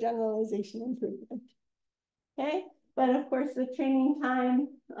further generalization improvement, okay? But of course, the training time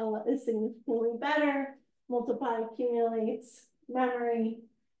is significantly better. Multiply accumulates memory.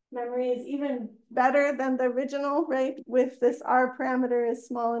 Memory is even better than the original, right? With this R parameter is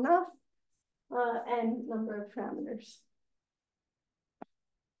small enough and number of parameters.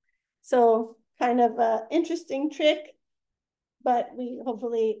 So kind of an interesting trick. but we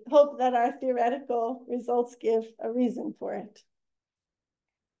hopefully hope that our theoretical results give a reason for it.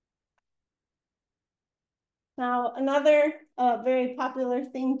 Now, another very popular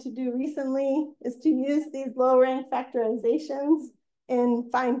thing to do recently is to use these low-rank factorizations in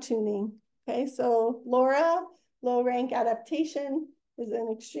fine-tuning. Okay, so LoRa, low-rank adaptation, is an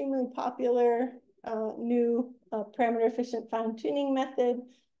extremely popular new parameter-efficient fine-tuning method.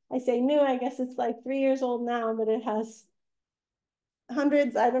 I say new, I guess it's like 3 years old now, but it has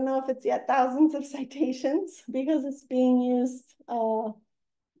hundreds, I don't know if it's yet thousands of citations because it's being used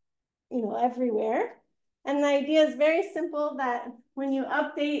everywhere. And the idea is very simple, that when you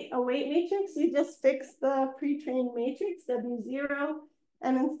update a weight matrix, you just fix the pre-trained matrix, W0,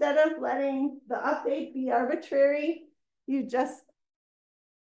 and instead of letting the update be arbitrary, you just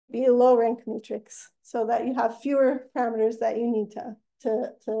be a low-rank matrix so that you have fewer parameters that you need to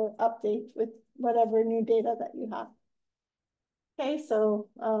update with whatever new data that you have. Okay, so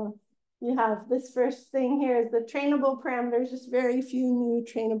you have this first thing here is the trainable parameters, just very few new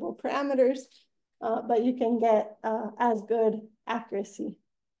trainable parameters. But you can get as good accuracy,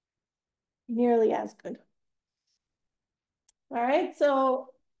 nearly as good. All right,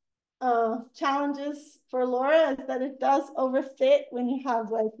 so challenges for LoRa is that it does overfit when you have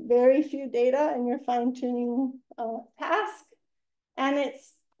like very few data in your fine-tuning task. And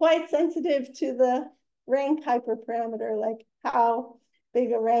it's quite sensitive to the rank hyperparameter, like how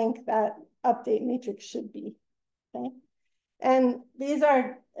big a rank that update matrix should be, okay? And these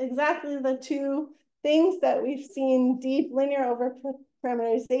are exactly the two things that we've seen deep linear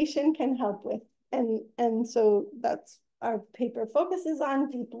overparameterization can help with. And so that's our paper focuses on,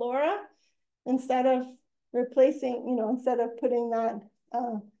 Deep LoRa. Instead of replacing, instead of putting that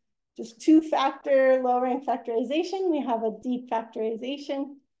just two-factor low-rank factorization, we have a deep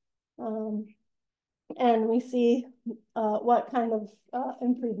factorization. And we see what kind of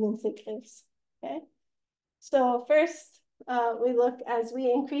improvements it gives, okay? So first, we look as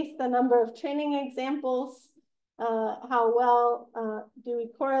we increase the number of training examples, how well do we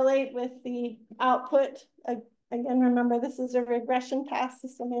correlate with the output? Again, remember, this is a regression task, the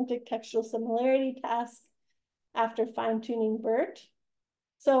semantic textual similarity task after fine-tuning BERT.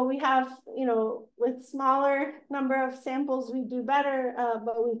 So we have, with smaller number of samples, we do better,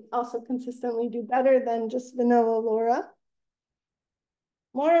 but we also consistently do better than just vanilla LoRa.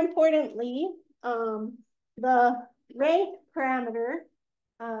 More importantly, the rank parameter,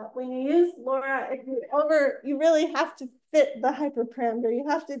 when you use LoRa, you really have to fit the hyperparameter. You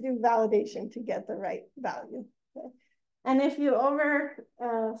have to do validation to get the right value. Okay? And if you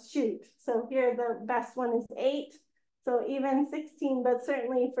overshoot, so here the best one is 8, so even 16, but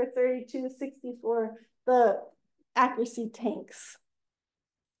certainly for 32, 64, the accuracy tanks.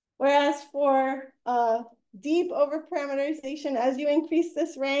 Whereas for deep overparameterization, as you increase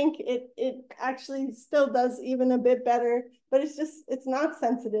this rank, it actually still does even a bit better, but it's not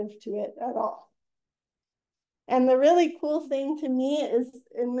sensitive to it at all. And the really cool thing to me is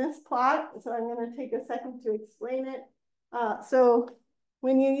in this plot, so I'm going to take a second to explain it. So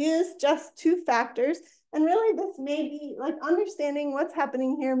when you use just two factors, and really this may be like understanding what's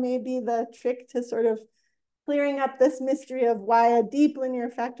happening here may be the trick to sort of clearing up this mystery of why a deep linear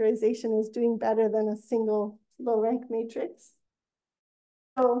factorization is doing better than a single low-rank matrix.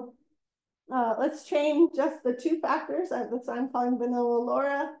 So let's train just the two factors. That's what I'm calling vanilla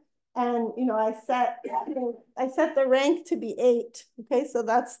LoRa. And I set the rank to be 8. Okay, so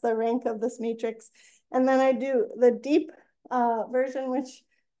that's the rank of this matrix. And then I do the deep version, which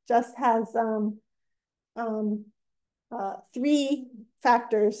just has 3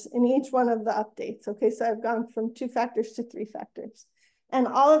 factors in each one of the updates. Okay, so I've gone from 2 factors to 3 factors. And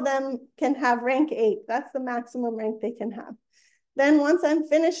all of them can have rank 8. That's the maximum rank they can have. Then once I'm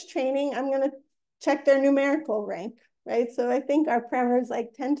finished training, I'm going to check their numerical rank, right? So I think our parameter is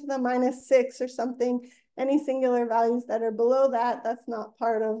like 10 to the minus 6 or something. Any singular values that are below that, that's not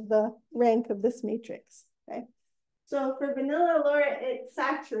part of the rank of this matrix, okay? So for vanilla LoRa, it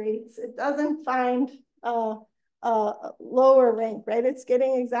saturates. It doesn't find lower rank, right? It's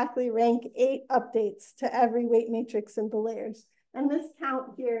getting exactly rank 8 updates to every weight matrix in the layers. And this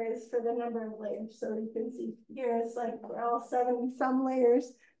count here is for the number of layers. So you can see here it's like for all 70 some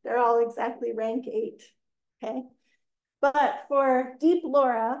layers, they're all exactly rank 8, okay? But for deep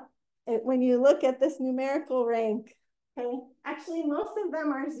LoRa, when you look at this numerical rank, okay, actually most of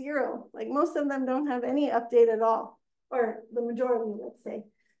them are 0. Like most of them don't have any update at all, or the majority, let's say.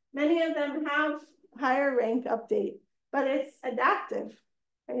 Many of them have higher rank update, but it's adaptive.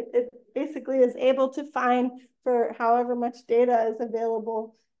 Right? It basically is able to find for however much data is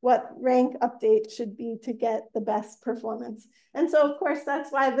available what rank update should be to get the best performance. And so of course,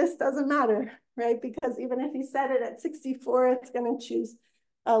 that's why this doesn't matter, right? Because even if you set it at 64, it's going to choose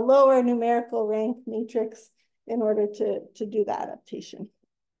a lower numerical rank matrix in order to do the adaptation.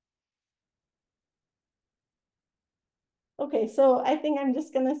 Okay, so I think I'm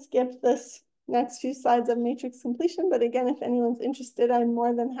just going to skip this next few slides of matrix completion. But again, if anyone's interested, I'm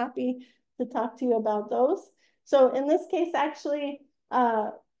more than happy to talk to you about those. So in this case, actually,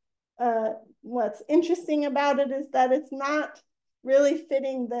 what's interesting about it is that it's not really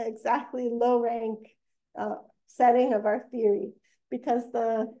fitting the exactly low rank setting of our theory, because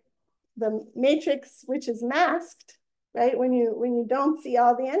the matrix, which is masked, right? When you don't see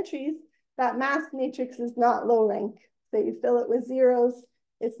all the entries, that masked matrix is not low rank. So you fill it with zeros,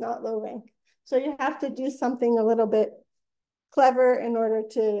 it's not low rank. So you have to do something a little bit clever in order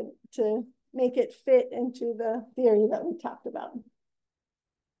to make it fit into the theory that we talked about.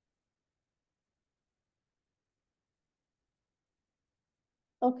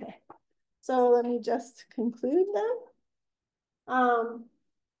 Okay, so let me just conclude then.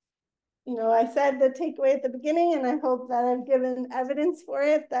 You know, I said the takeaway at the beginning, and I hope that I've given evidence for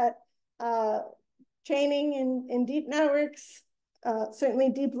it, that training in deep networks, certainly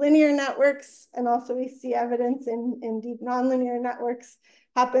deep linear networks, and also we see evidence in deep nonlinear networks,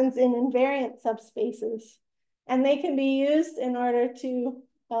 happens in invariant subspaces. And they can be used in order to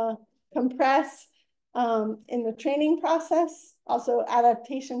compress in the training process, also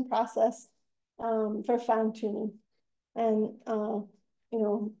adaptation process for fine tuning. And, you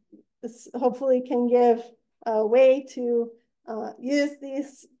know, this hopefully can give a way to use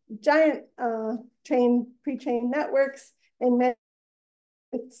these giant pre-trained networks and with,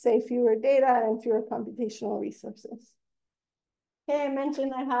 say, fewer data and fewer computational resources. Okay, I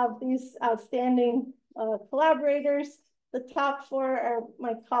mentioned I have these outstanding collaborators. The top four are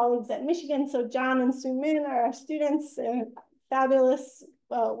my colleagues at Michigan. So John and Sue Min are our students. Fabulous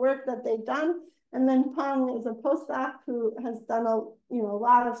work that they've done. And then Peng is a postdoc who has done a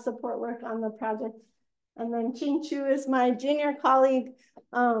lot of support work on the project. And then Qing Chu is my junior colleague,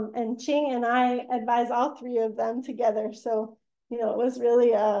 and Qing and I advise all three of them together. So it was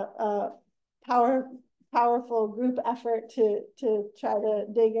really a powerful group effort to try to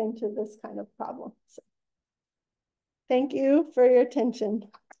dig into this kind of problem. So, thank you for your attention.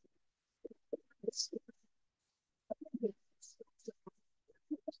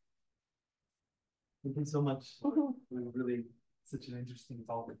 Thank you so much. Really such an interesting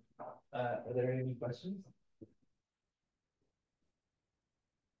topic. Are there any questions?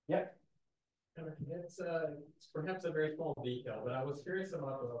 Yeah. It's perhaps a very small detail, but I was curious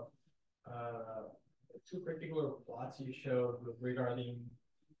about two particular plots you showed regarding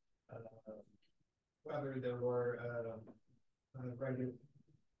whether there were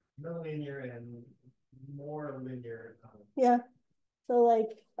nonlinear and more linear. Yeah. So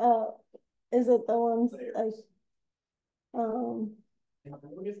like, is it the ones like, and I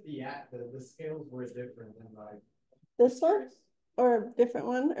noticed the scales were different than like this one or a different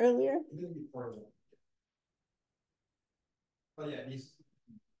one earlier? Even before that. Oh yeah, these.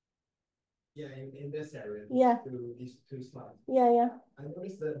 Yeah, in this area. Yeah. These two slides. Yeah. I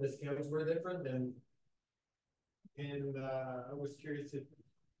noticed that the scales were different, and I was curious if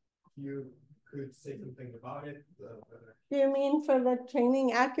you could say something about it. Do you mean for the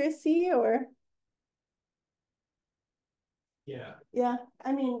training accuracy or? Yeah. Yeah,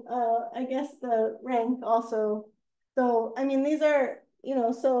 I mean, I guess the rank also. So, I mean, these are,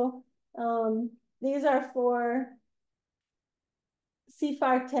 these are for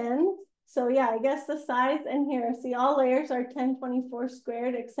CFAR 10. So yeah, I guess the size in here, see, all layers are 1024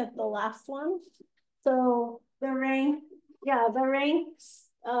 squared except the last one. So the rank, yeah, the ranks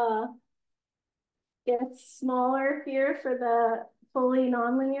gets smaller here for the fully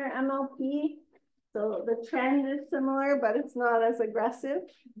nonlinear MLP. So the trend is similar, but it's not as aggressive.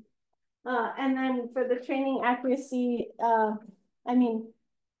 And then for the training accuracy,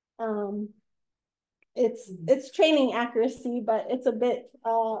 it's training accuracy, but it's a bit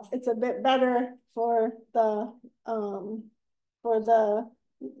better for the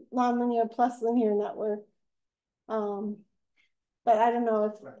nonlinear plus linear network. But I don't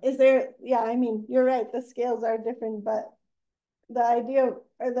know is there, yeah, I mean, you're right, the scales are different, but the idea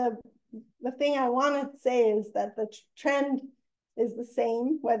or the thing I want to say is that the trend is the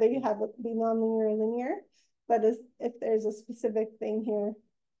same, whether you have it be nonlinear or linear, but if there's a specific thing here,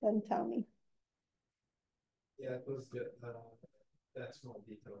 then tell me. Yeah, it was that small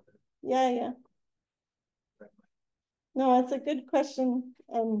detail. Yeah. No, it's a good question,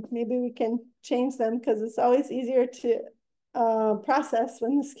 and maybe we can change them because it's always easier to process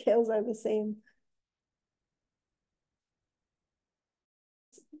when the scales are the same.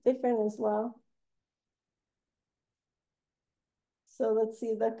 Different as well. So let's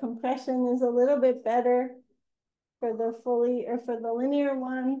see, the compression is a little bit better for the for the linear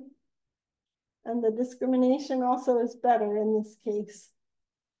one. And the discrimination also is better in this case.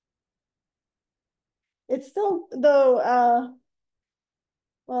 It's still, though,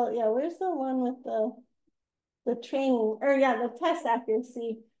 well, yeah, where's the one with the training, or yeah, the test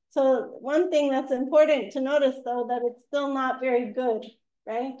accuracy. So one thing that's important to notice though, that it's still not very good,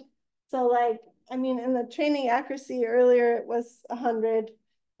 right? So like, I mean, in the training accuracy earlier, it was 100,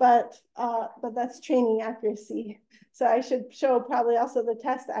 but that's training accuracy. So I should show probably also the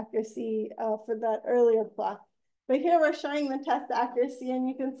test accuracy for that earlier plot. But here we're showing the test accuracy, and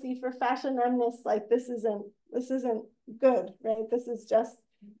you can see for fashion numbness, like this isn't good, right? This is just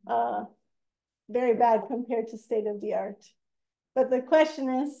very bad compared to state of the art. But the question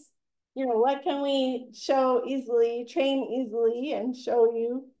is, you know, what can we show easily, train easily, and show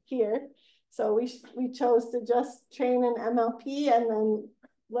you here? So we chose to just train an MLP and then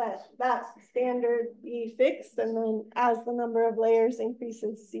let that standard be fixed, and then as the number of layers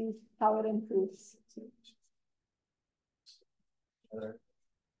increases, see how it improves. Other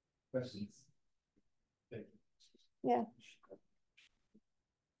questions? Thank you. Yeah.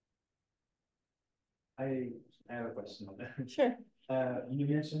 I have a question. Sure. You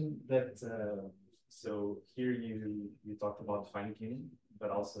mentioned that so here you talked about fine tuning, but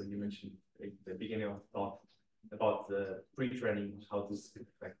also you mentioned at the beginning of the talk about the pre-training, how this could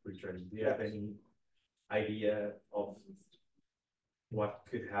affect pre-training. Do you have any idea of what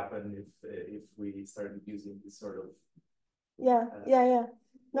could happen if we started using this sort of yeah.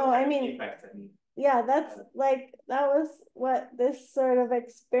 No, I mean, impact? I mean, yeah, that's like, that was what this sort of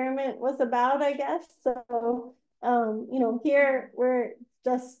experiment was about, I guess. So, you know, here we're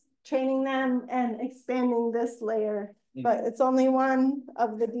just training them and expanding this layer, but it's only one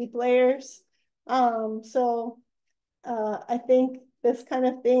of the deep layers. So I think this kind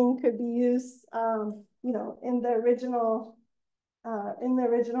of thing could be used, you know, in the original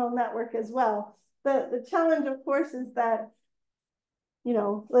network as well. The challenge, of course, is that, you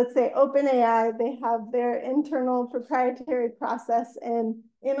know, let's say OpenAI, they have their internal proprietary process. And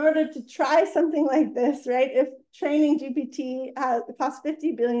in order to try something like this, right, if training GPT costs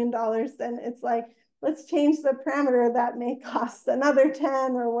 $50 billion, then it's like, let's change the parameter that may cost another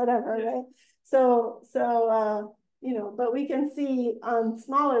 10 or whatever, right? So you know, but we can see on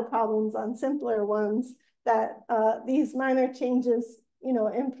smaller problems, on simpler ones, that these minor changes, you know,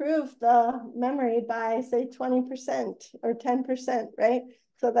 improve the memory by say 20% or 10%, right?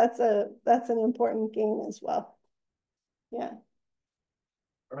 So that's an important gain as well. Yeah.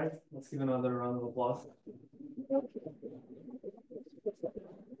 all right, let's give another round of applause.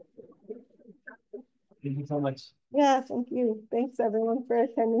 Thank you so much. Yeah, thank you. Thanks everyone for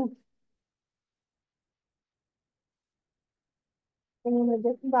attending. I'm gonna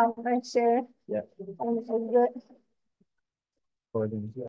get about my share. Yeah. And